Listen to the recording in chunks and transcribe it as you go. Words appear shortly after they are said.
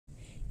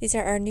These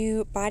are our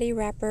new Body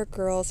Wrapper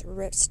Girls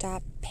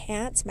Ripstop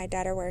pants. My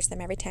daughter wears them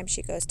every time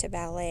she goes to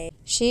ballet.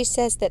 She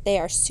says that they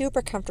are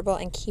super comfortable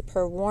and keep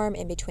her warm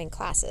in between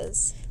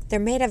classes. They're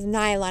made of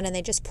nylon and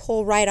they just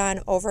pull right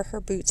on over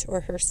her boots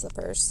or her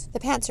slippers. The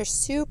pants are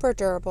super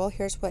durable.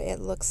 Here's what it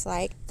looks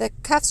like. The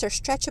cuffs are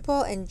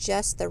stretchable and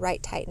just the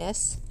right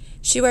tightness.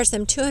 She wears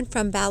them to and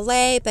from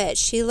ballet, but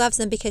she loves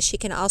them because she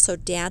can also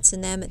dance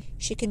in them.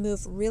 She can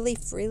move really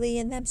freely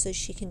in them, so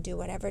she can do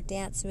whatever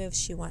dance moves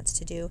she wants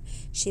to do.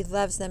 She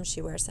loves them.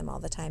 She wears them all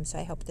the time, so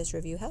I hope this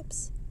review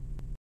helps.